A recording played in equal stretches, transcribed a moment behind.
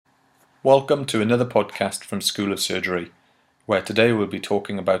Welcome to another podcast from School of Surgery, where today we'll be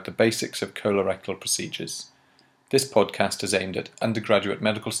talking about the basics of colorectal procedures. This podcast is aimed at undergraduate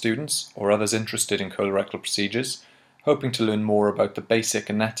medical students or others interested in colorectal procedures, hoping to learn more about the basic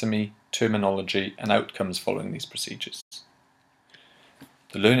anatomy, terminology, and outcomes following these procedures.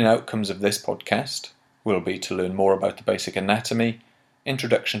 The learning outcomes of this podcast will be to learn more about the basic anatomy,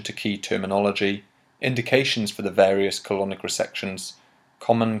 introduction to key terminology, indications for the various colonic resections,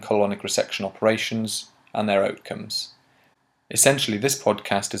 common colonic resection operations, and their outcomes. Essentially, this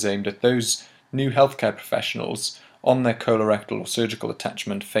podcast is aimed at those new healthcare professionals on their colorectal or surgical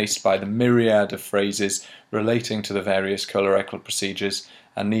attachment faced by the myriad of phrases relating to the various colorectal procedures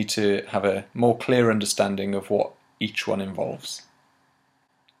and need to have a more clear understanding of what each one involves.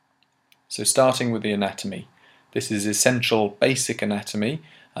 So starting with the anatomy. This is essential basic anatomy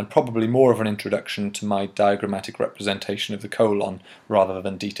and probably more of an introduction to my diagrammatic representation of the colon rather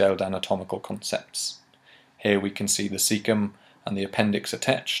than detailed anatomical concepts. Here we can see the cecum and the appendix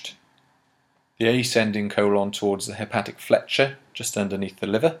attached, the ascending colon towards the hepatic flexure just underneath the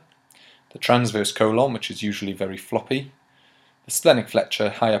liver, the transverse colon, which is usually very floppy, the splenic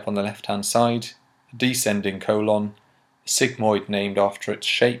flexure high up on the left hand side, the descending colon, the sigmoid named after its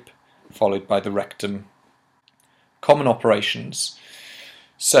shape, followed by the rectum. Common operations.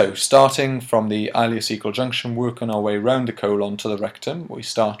 So, starting from the ileocecal junction, working our way round the colon to the rectum, we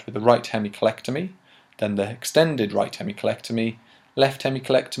start with the right hemicolectomy, then the extended right hemicolectomy, left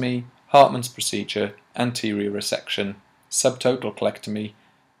hemicolectomy, Hartmann's procedure, anterior resection, subtotal colectomy,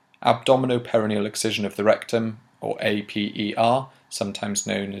 abdominoperineal excision of the rectum, or APER, sometimes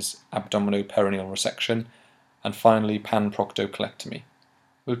known as abdominoperineal resection, and finally panproctocolectomy.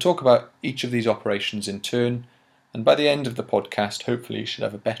 We'll talk about each of these operations in turn, and by the end of the podcast, hopefully you should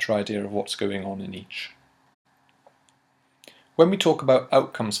have a better idea of what's going on in each. When we talk about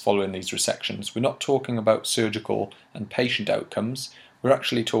outcomes following these resections, we're not talking about surgical and patient outcomes, we're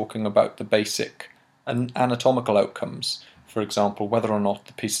actually talking about the basic and anatomical outcomes. For example, whether or not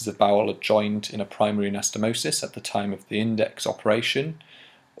the pieces of bowel are joined in a primary anastomosis at the time of the index operation,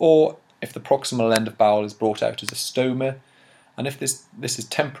 or if the proximal end of bowel is brought out as a stoma, and if this is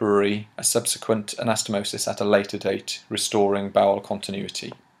temporary, a subsequent anastomosis at a later date, restoring bowel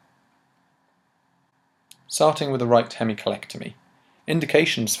continuity. Starting with the right hemicolectomy.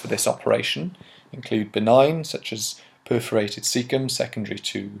 Indications for this operation include benign, such as perforated cecum secondary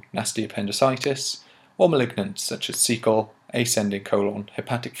to nasty appendicitis, or malignant, such as cecal, ascending colon,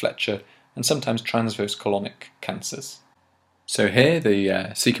 hepatic flexure, and sometimes transverse colonic cancers. So here the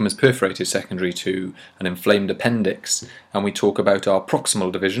cecum is perforated secondary to an inflamed appendix, and we talk about our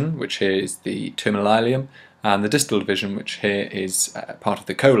proximal division, which here is the terminal ileum, and the distal division, which here is part of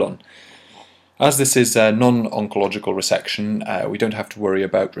the colon. As this is a non-oncological resection, we don't have to worry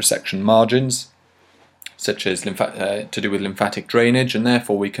about resection margins, such as to do with lymphatic drainage, and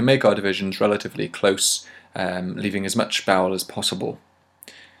therefore we can make our divisions relatively close, leaving as much bowel as possible.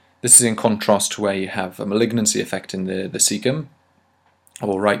 This is in contrast to where you have a malignancy affecting the cecum,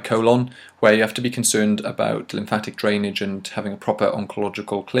 or right colon, where you have to be concerned about lymphatic drainage and having a proper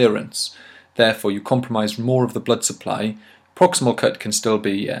oncological clearance. Therefore, you compromise more of the blood supply. Proximal cut can still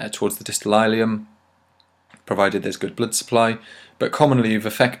be towards the distal ileum, provided there's good blood supply, but commonly you've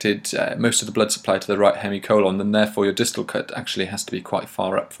affected most of the blood supply to the right hemicolon, and therefore your distal cut actually has to be quite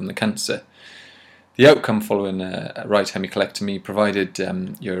far up from the cancer. The outcome following a right hemicolectomy, provided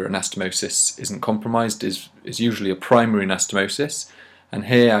your anastomosis isn't compromised, is usually a primary anastomosis, and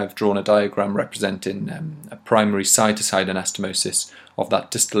here I've drawn a diagram representing a primary side-to-side anastomosis of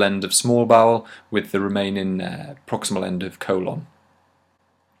that distal end of small bowel with the remaining proximal end of colon.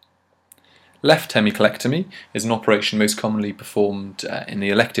 Left hemicolectomy is an operation most commonly performed in the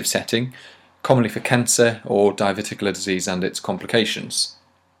elective setting, commonly for cancer or diverticular disease and its complications.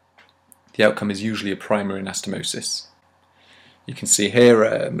 The outcome is usually a primary anastomosis. You can see here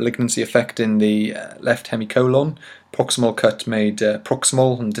a malignancy affecting the left hemicolon, proximal cut made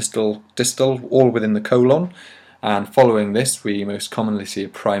proximal and distal, all within the colon, and following this we most commonly see a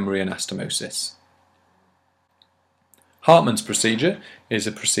primary anastomosis. Hartmann's procedure is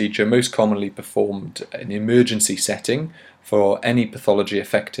a procedure most commonly performed in the emergency setting for any pathology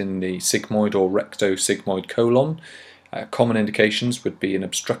affecting the sigmoid or rectosigmoid colon. Common indications would be an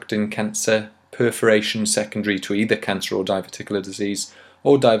obstructing cancer, perforation secondary to either cancer or diverticular disease,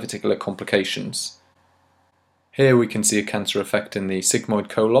 or diverticular complications. Here we can see a cancer affecting the sigmoid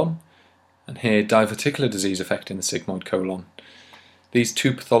colon, and here diverticular disease affecting the sigmoid colon. These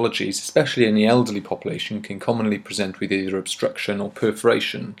two pathologies, especially in the elderly population, can commonly present with either obstruction or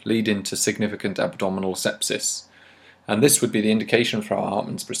perforation, leading to significant abdominal sepsis. And this would be the indication for our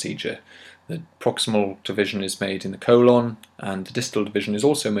Hartmann's procedure. The proximal division is made in the colon, and the distal division is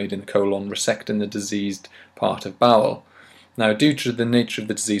also made in the colon, resecting the diseased part of bowel. Now, due to the nature of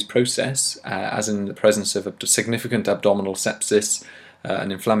the disease process, as in the presence of a significant abdominal sepsis,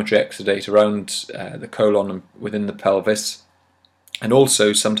 an inflammatory exudate around the colon and within the pelvis, and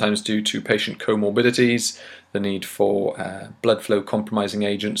also sometimes due to patient comorbidities, the need for blood flow compromising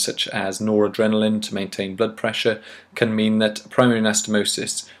agents such as noradrenaline to maintain blood pressure can mean that primary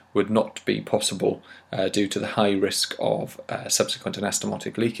anastomosis would not be possible due to the high risk of subsequent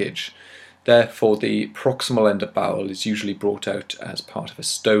anastomotic leakage. Therefore, the proximal end of bowel is usually brought out as part of a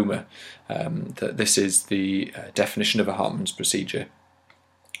stoma. This is the definition of a Hartmann's procedure.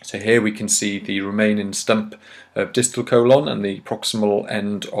 So here we can see the remaining stump of distal colon and the proximal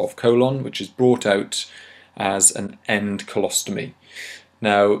end of colon, which is brought out as an end colostomy.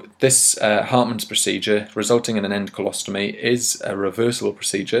 Now, this Hartmann's procedure, resulting in an end colostomy, is a reversible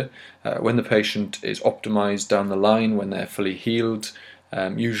procedure when the patient is optimised down the line, when they're fully healed.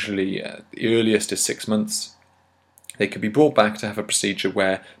 Usually the earliest is 6 months. They could be brought back to have a procedure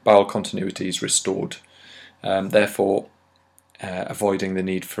where bowel continuity is restored, therefore avoiding the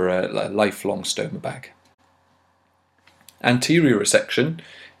need for a lifelong stoma bag. Anterior resection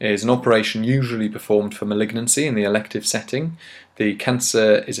is an operation usually performed for malignancy in the elective setting. The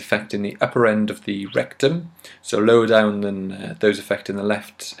cancer is affecting the upper end of the rectum, so lower down than those affecting the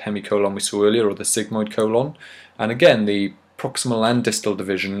left hemicolon we saw earlier, or the sigmoid colon. And again, the proximal and distal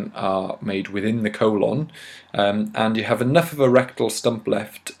division are made within the colon, and you have enough of a rectal stump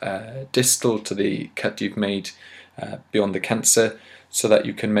left distal to the cut you've made beyond the cancer so that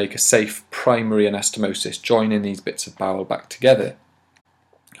you can make a safe primary anastomosis, joining these bits of bowel back together.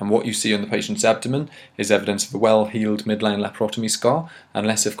 And what you see on the patient's abdomen is evidence of a well-healed midline laparotomy scar,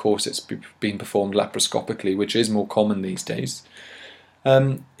 unless of course it's been performed laparoscopically, which is more common these days.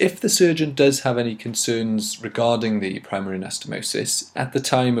 If the surgeon does have any concerns regarding the primary anastomosis, at the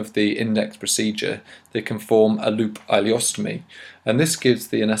time of the index procedure they can form a loop ileostomy, and this gives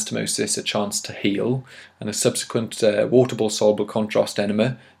the anastomosis a chance to heal, and a subsequent waterable soluble contrast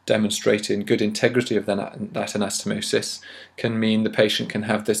enema demonstrating good integrity of that anastomosis can mean the patient can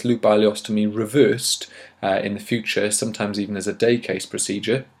have this loop ileostomy reversed in the future, sometimes even as a day case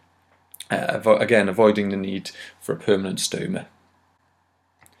procedure, again avoiding the need for a permanent stoma.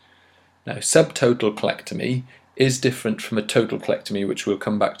 Now, subtotal colectomy is different from a total colectomy, which we'll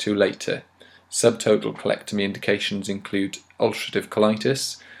come back to later. Subtotal colectomy indications include ulcerative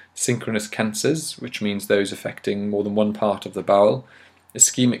colitis, synchronous cancers, which means those affecting more than one part of the bowel,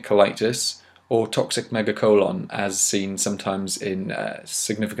 ischemic colitis, or toxic megacolon, as seen sometimes in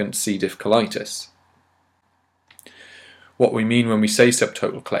significant C. diff colitis. What we mean when we say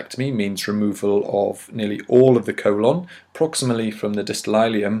subtotal colectomy means removal of nearly all of the colon, proximally from the distal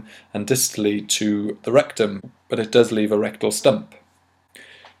ileum and distally to the rectum, but it does leave a rectal stump.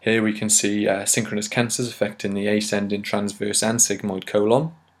 Here we can see synchronous cancers affecting the ascending, transverse and sigmoid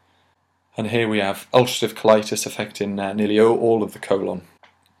colon. And here we have ulcerative colitis affecting nearly all of the colon.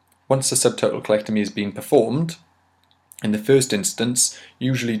 Once the subtotal colectomy has been performed, in the first instance,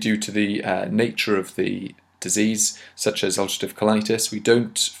 usually due to the nature of the disease, such as ulcerative colitis, we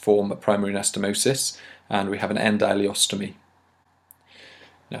don't form a primary anastomosis and we have an end ileostomy.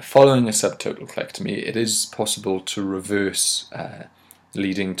 Now, following a subtotal colectomy, it is possible to reverse,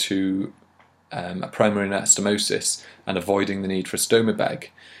 leading to a primary anastomosis and avoiding the need for a stoma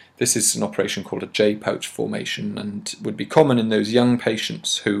bag. This is an operation called a J-pouch formation and would be common in those young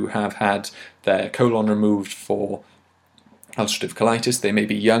patients who have had their colon removed for ulcerative colitis. They may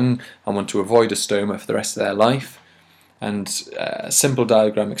be young and want to avoid a stoma for the rest of their life. And a simple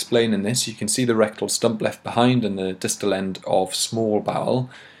diagram explaining this, you can see the rectal stump left behind and the distal end of small bowel.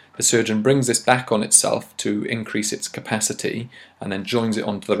 The surgeon brings this back on itself to increase its capacity and then joins it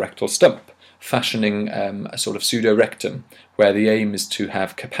onto the rectal stump, fashioning a sort of pseudo-rectum, where the aim is to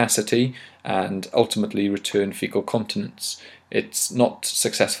have capacity and ultimately return fecal continence. It's not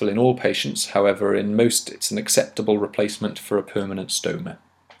successful in all patients, however in most it's an acceptable replacement for a permanent stoma.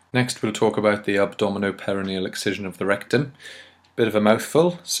 Next we'll talk about the abdominoperineal excision of the rectum. Bit of a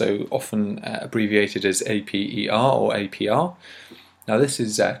mouthful, so often abbreviated as APER or APR. Now this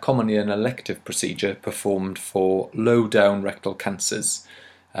is commonly an elective procedure performed for low-down rectal cancers.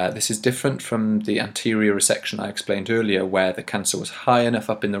 This is different from the anterior resection I explained earlier, where the cancer was high enough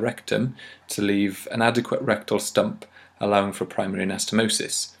up in the rectum to leave an adequate rectal stump, allowing for primary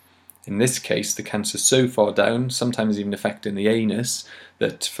anastomosis. In this case, the cancer is so far down, sometimes even affecting the anus,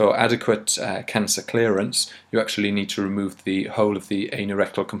 that for adequate cancer clearance, you actually need to remove the whole of the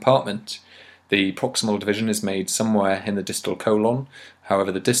anorectal compartment. The proximal division is made somewhere in the distal colon.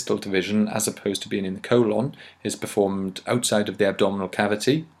 However, the distal division, as opposed to being in the colon, is performed outside of the abdominal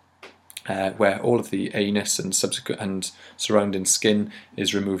cavity, where all of the anus and surrounding skin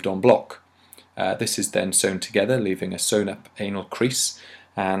is removed en bloc. This is then sewn together, leaving a sewn-up anal crease,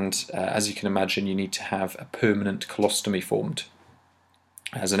 and as you can imagine, you need to have a permanent colostomy formed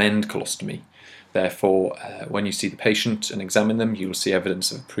as an end colostomy. Therefore, when you see the patient and examine them, you will see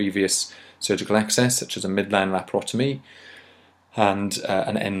evidence of previous surgical access, such as a midline laparotomy and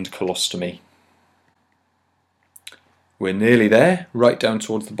an end colostomy. We're nearly there, right down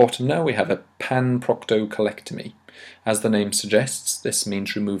towards the bottom now. We have a panproctocolectomy. As the name suggests, this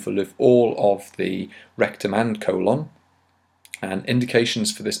means removal of all of the rectum and colon, and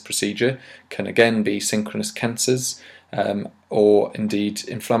indications for this procedure can again be synchronous cancers, or indeed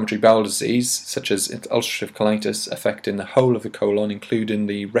inflammatory bowel disease such as ulcerative colitis affecting the whole of the colon, including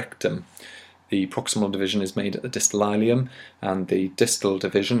the rectum. The proximal division is made at the distal ileum, and the distal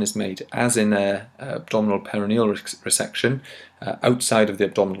division is made, as in an abdominal perineal resection, outside of the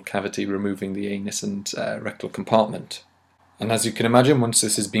abdominal cavity, removing the anus and rectal compartment. And as you can imagine, once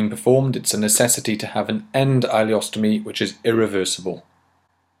this has been performed, it's a necessity to have an end ileostomy, which is irreversible.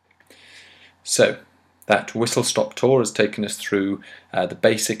 So, that whistle-stop tour has taken us through the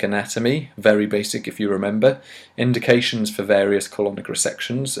basic anatomy, very basic if you remember, indications for various colonic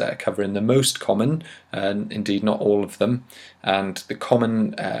resections, covering the most common, and indeed not all of them, and the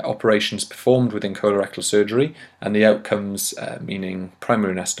common operations performed within colorectal surgery, and the outcomes, meaning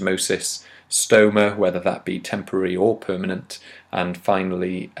primary anastomosis, stoma, whether that be temporary or permanent, and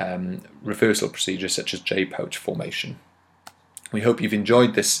finally reversal procedures such as J-pouch formation. We hope you've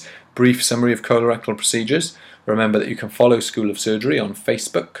enjoyed this brief summary of colorectal procedures. Remember that you can follow School of Surgery on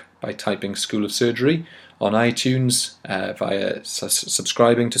Facebook by typing School of Surgery, on iTunes via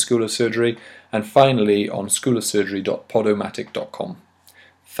subscribing to School of Surgery, and finally on schoolofsurgery.podomatic.com.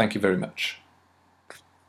 Thank you very much.